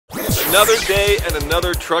Another day and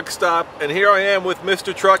another truck stop, and here I am with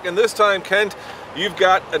Mr. Truck, and this time, Kent, you've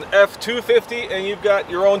got an F-250 and you've got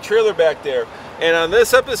your own trailer back there. And on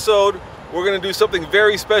this episode, we're going to do something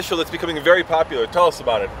very special that's becoming very popular. Tell us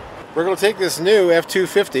about it. We're going to take this new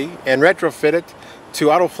F-250 and retrofit it to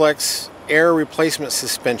Autoflex air replacement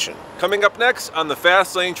suspension. Coming up next on the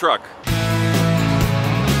Fast Lane Truck.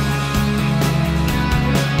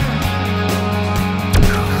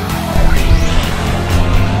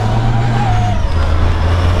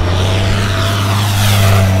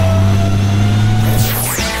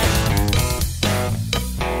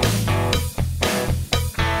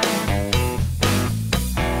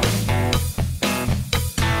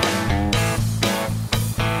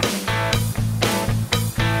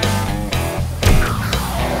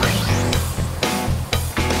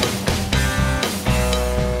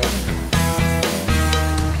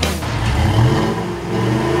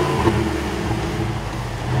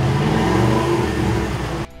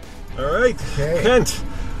 Okay. Kent,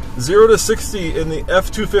 0 to 60 in the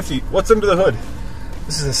F-250. What's under the hood?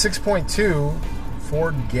 This is a 6.2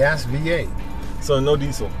 Ford gas V8. So no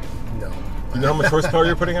diesel? No. You know how much horsepower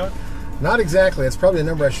you're putting out? Not exactly. It's probably a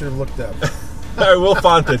number I should have looked up. I will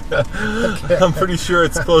font it. Okay. I'm pretty sure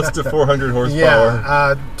it's close to 400 horsepower.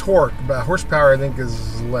 Yeah, torque, but horsepower I think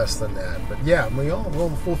is less than that. But yeah,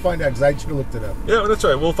 we'll find out because I should have looked it up. Yeah, that's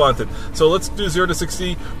right. We'll font it. So let's do 0 to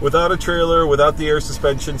 60 without a trailer, without the air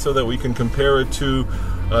suspension, so that we can compare it to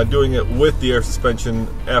doing it with the air suspension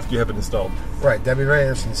after you have it installed. Right. That'd be very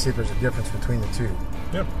interesting to see if there's a difference between the two.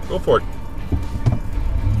 Yeah, go for it.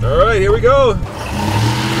 All right, here we go.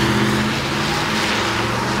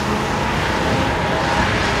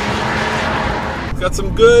 Got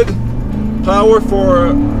some good power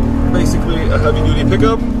for basically a heavy-duty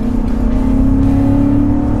pickup.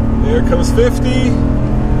 There comes 50,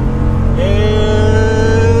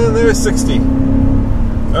 and there's 60.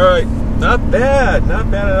 All right, not bad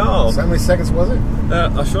at all. So how many seconds was it?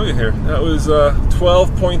 I'll show you here. That was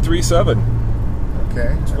 12.37.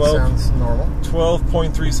 Okay, that sounds normal.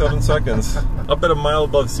 12.37 seconds, up at a mile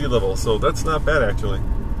above sea level, so that's not bad actually.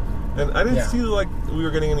 And I didn't see like we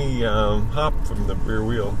were getting any hop from the rear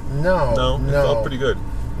wheel. No. It felt pretty good.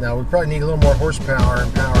 No, we probably need a little more horsepower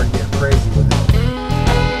and power to get crazy with it.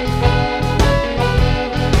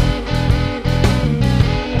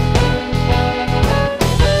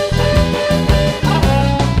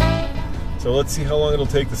 So let's see how long it'll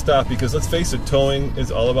take to stop, because let's face it, towing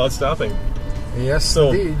is all about stopping. Yes,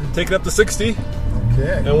 so indeed. Take it up to 60.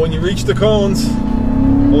 Okay. And when you reach the cones,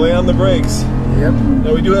 lay on the brakes. Yep.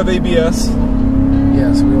 Now we do have ABS.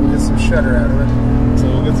 Yes, we will get some shudder out of it. So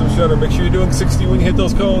we'll get some shudder. Make sure you're doing 60 when you hit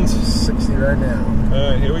those cones. 60 right now.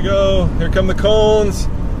 All right, here we go. Here come the cones.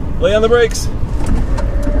 Lay on the brakes.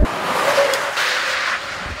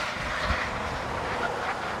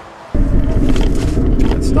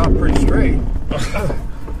 It stopped pretty straight.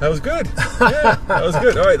 That was good. Yeah, that was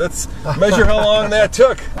good. All right, let's measure how long that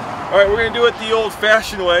took. All right, we're going to do it the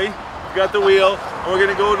old-fashioned way. We've got the wheel, and we're going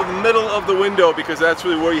to go to the middle of the window, because that's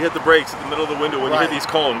really where you hit the brakes, at the middle of the window when you hit these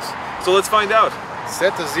cones. So let's find out.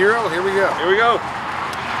 Set to 0. Here we go. Here we go.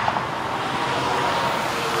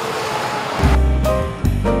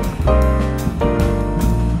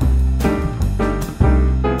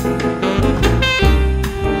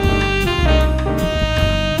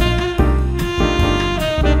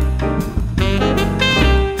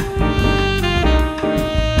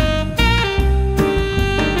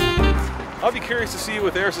 I'll be curious to see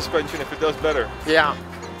with air suspension if it does better. Yeah.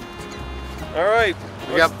 All right.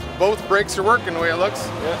 We got both brakes are working the way it looks.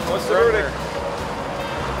 Yeah. What's the verdict?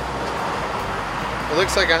 It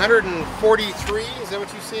looks like 143. Is that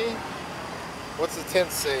what you see? What's the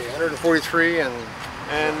tenth say? 143 and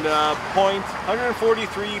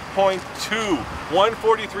 143.2.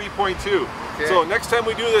 143.2. Okay. So next time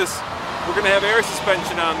we do this, we're going to have air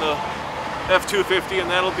suspension on the F-250,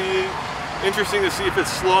 and that'll be interesting to see if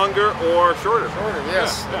it's longer or shorter. Shorter,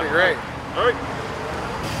 yes. That'd be great. All right.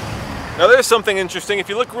 Now there's something interesting. If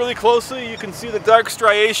you look really closely, you can see the dark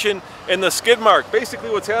striation in the skid mark. Basically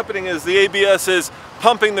what's happening is the ABS is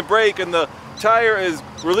pumping the brake, and the tire is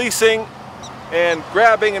releasing and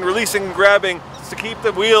grabbing and releasing and grabbing to keep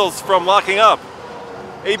the wheels from locking up.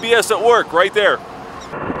 ABS at work right there.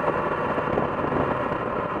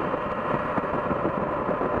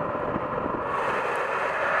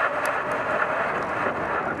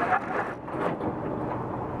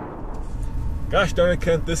 Gosh darn it,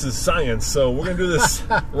 Kent, this is science. So we're going to do this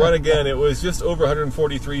run again. It was just over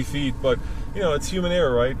 143 feet, but you know, it's human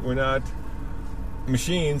error, right? We're not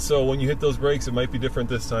machines, so when you hit those brakes, it might be different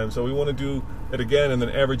this time. So we want to do it again and then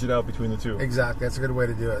average it out between the two. Exactly. That's a good way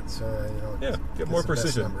to do it. So, you know, yeah, get more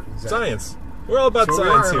precision. Exactly. Science. We're all about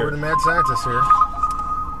science here. We're the mad scientists here.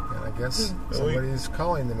 And I guess somebody's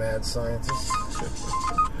calling the mad scientists.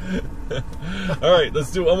 All right,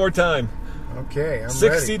 let's do it one more time. Okay, I'm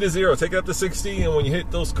 60 ready. to 0. Take it up to 60, and when you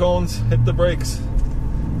hit those cones, hit the brakes.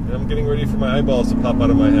 And I'm getting ready for my eyeballs to pop out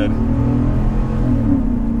of my head.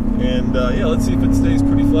 And yeah, let's see if it stays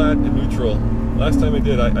pretty flat and neutral. Last time I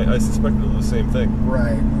did, I suspected it was the same thing.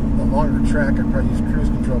 Right. The longer track, I'd probably use cruise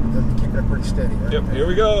control, but then keep it pretty steady. Right? Yep, here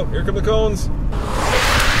we go. Here come the cones.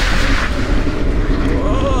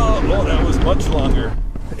 Oh, that was much longer.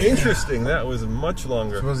 Interesting, that was much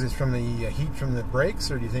longer. Suppose it's from the heat from the brakes,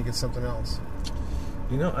 or do you think it's something else?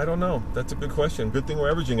 You know, I don't know. That's a good question. Good thing we're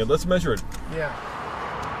averaging it. Let's measure it. Yeah.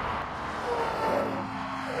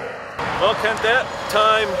 Well, Kent, that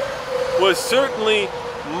time was certainly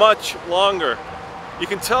much longer. You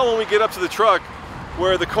can tell when we get up to the truck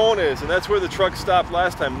where the cone is, and that's where the truck stopped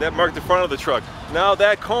last time. That marked the front of the truck. Now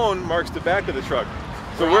that cone marks the back of the truck.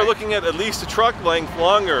 So we're looking at least a truck length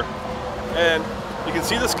longer. And you can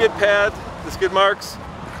see the skid pad, the skid marks.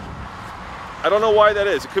 I don't know why that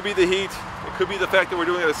is. It could be the heat. It could be the fact that we're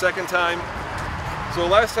doing it a second time. So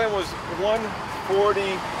last time was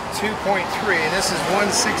 142.3, and this is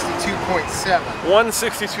 162.7.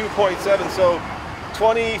 162.7, so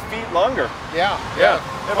 20 feet longer. Yeah.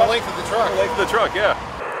 The length of the truck. The length of the truck, yeah.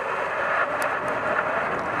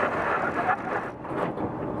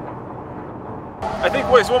 I think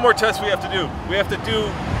there's one more test we have to do. We have to do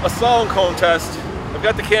a slalom cone test. I've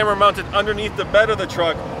got the camera mounted underneath the bed of the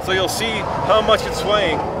truck, so you'll see how much it's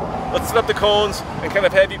swaying. Let's set up the cones and kind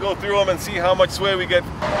of have you go through them and see how much sway we get.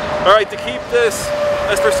 All right, to keep this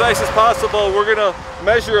as precise as possible, we're gonna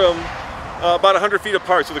measure them about 100 feet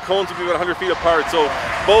apart. So the cones will be about 100 feet apart. So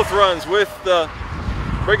both runs with the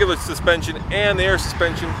regular suspension and the air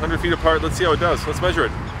suspension 100 feet apart. Let's see how it does. Let's measure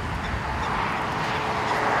it.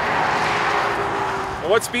 And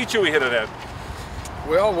what speed should we hit it at?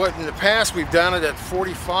 Well, what in the past we've done it at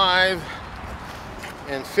 45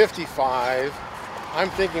 and 55. I'm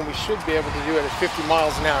thinking we should be able to do it at 50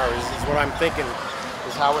 miles an hour is what I'm thinking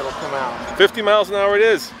is how it'll come out. 50 miles an hour it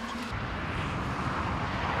is.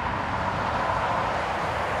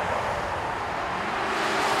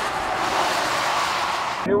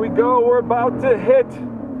 Here we go, we're about to hit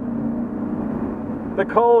the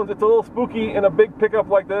cones. It's a little spooky in a big pickup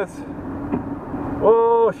like this.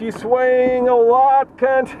 Oh, she's swaying a lot,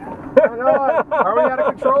 Kent. Oh, no. Are we out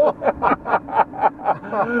of control?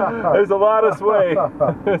 There's a lot of sway.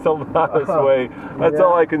 There's a lot of sway. That's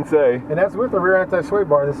all I can say. And that's with the rear anti-sway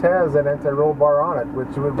bar. This has an anti-roll bar on it,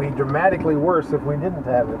 which would be dramatically worse if we didn't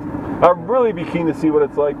have it. I'd really be keen to see what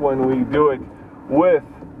it's like when we do it with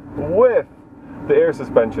the air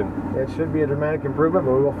suspension. It should be a dramatic improvement,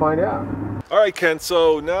 but we will find out. All right, Kent,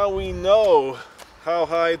 so now we know how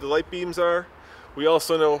high the light beams are. We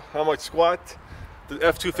also know how much squat the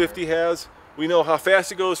F-250 has. We know how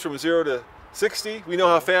fast it goes from 0 to 60. We know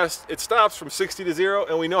how fast it stops from 60 to 0,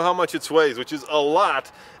 and we know how much it sways, which is a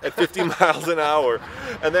lot at 50 miles an hour.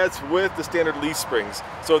 And that's with the standard leaf springs.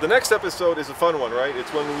 So the next episode is a fun one, right?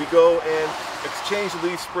 It's when we go and exchange the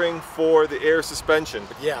leaf spring for the air suspension.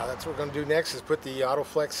 Yeah, that's what we're going to do next is put the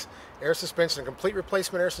AutoFlex air suspension, a complete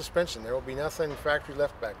replacement air suspension. There will be nothing factory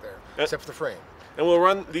left back there except for the frame. And we'll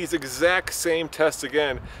run these exact same tests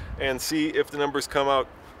again and see if the numbers come out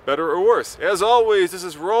better or worse. As always, this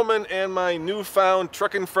is Roman and my newfound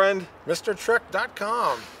trucking friend,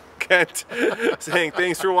 MrTruck.com. Kent, saying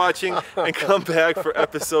thanks for watching and come back for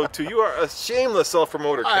episode 2. You are a shameless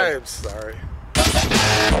self-promoter, Kent. I'm sorry.